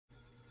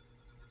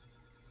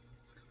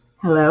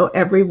Hello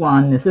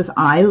everyone, this is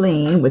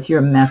Eileen with your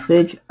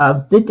message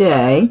of the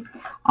day.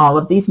 All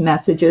of these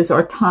messages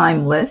are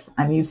timeless.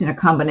 I'm using a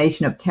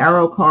combination of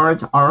tarot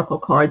cards, oracle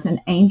cards,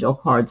 and angel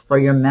cards for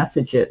your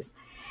messages.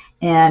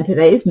 And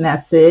today's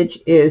message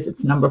is,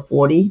 it's number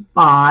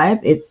 45.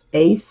 It's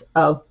Ace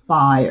of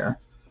Fire.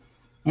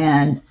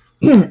 And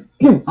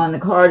on the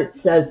card it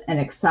says, an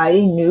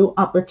exciting new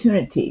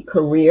opportunity,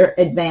 career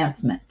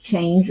advancement,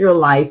 change your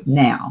life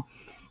now.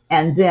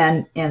 And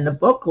then in the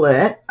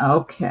booklet,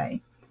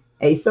 okay,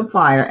 Ace of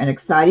Fire, an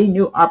exciting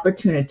new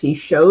opportunity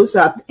shows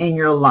up in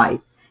your life.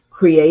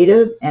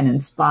 Creative and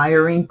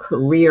inspiring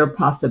career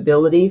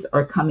possibilities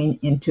are coming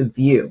into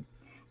view.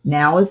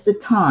 Now is the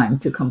time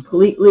to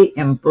completely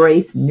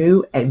embrace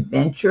new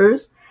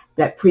adventures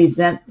that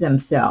present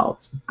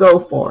themselves. Go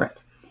for it.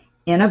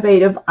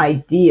 Innovative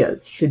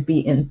ideas should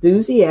be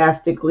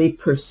enthusiastically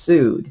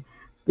pursued.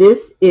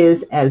 This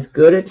is as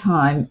good a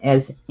time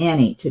as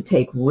any to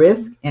take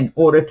risk in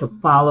order to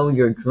follow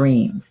your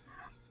dreams.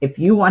 If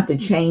you want to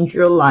change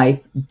your life,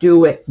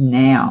 do it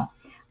now.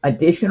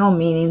 Additional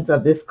meanings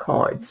of this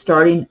card: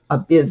 starting a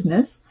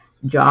business,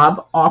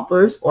 job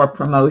offers or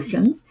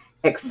promotions,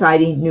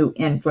 exciting new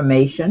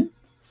information,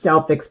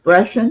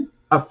 self-expression,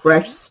 a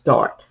fresh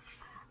start.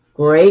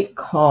 Great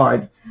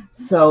card.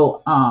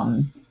 So,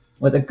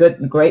 with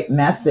a great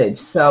message.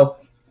 So,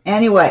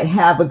 anyway,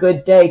 have a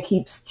good day.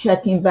 Keep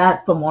checking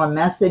back for more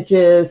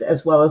messages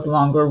as well as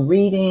longer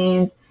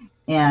readings,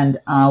 and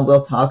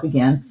we'll talk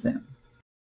again soon.